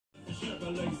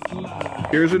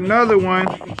Here's another one.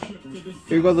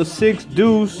 Here goes the 6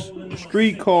 deuce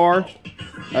street car.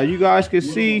 You guys can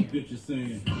see,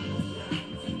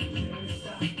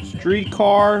 street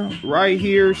car right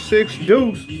here, 6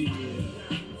 deuce.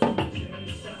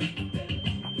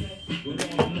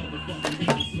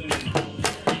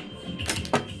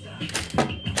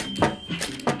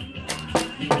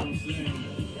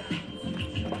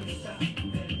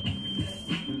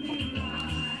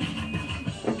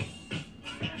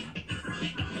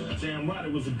 Damn right,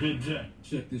 it was a good day.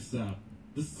 Check this out.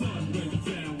 The sun went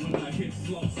down when I hit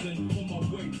Slauson on my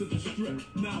way to the strip.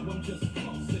 Now I'm just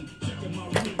flossing, checking my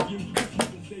review.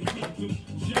 They can't do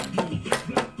jack moves,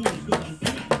 black fools, cause I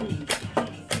snap fools.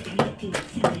 Set me up through the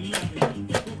 211.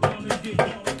 Fuck around and get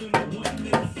caught up in the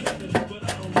 187. But I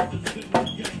don't represent no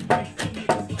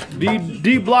gang.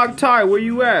 D-Block Tie, where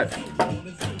you at?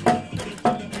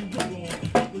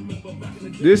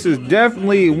 This is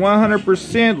definitely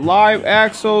 100% live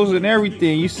axles and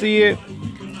everything. You see it?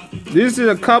 This is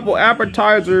a couple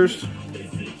appetizers.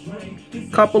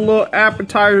 Couple little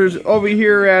appetizers over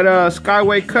here at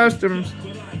Skyway Customs.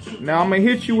 Now I'm gonna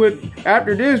hit you with,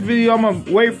 after this video, I'm gonna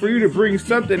wait for you to bring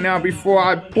something now before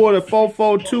I pull the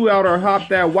 442 out or hop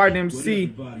that white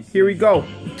MC. Here we go.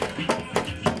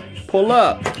 Pull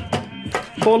up.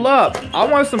 Pull up. I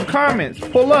want some comments.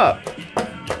 Pull up.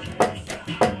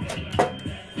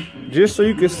 Just so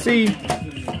you can see.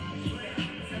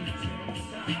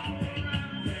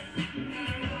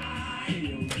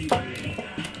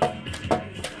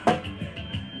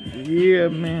 Yeah,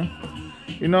 man.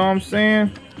 You know what I'm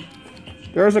saying?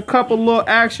 There's a couple little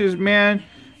actions, man.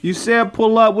 You said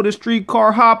pull up with a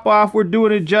streetcar hop off. We're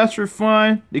doing it just for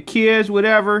fun. The kids,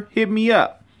 whatever, hit me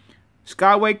up.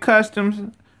 Skyway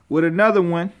Customs with another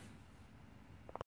one.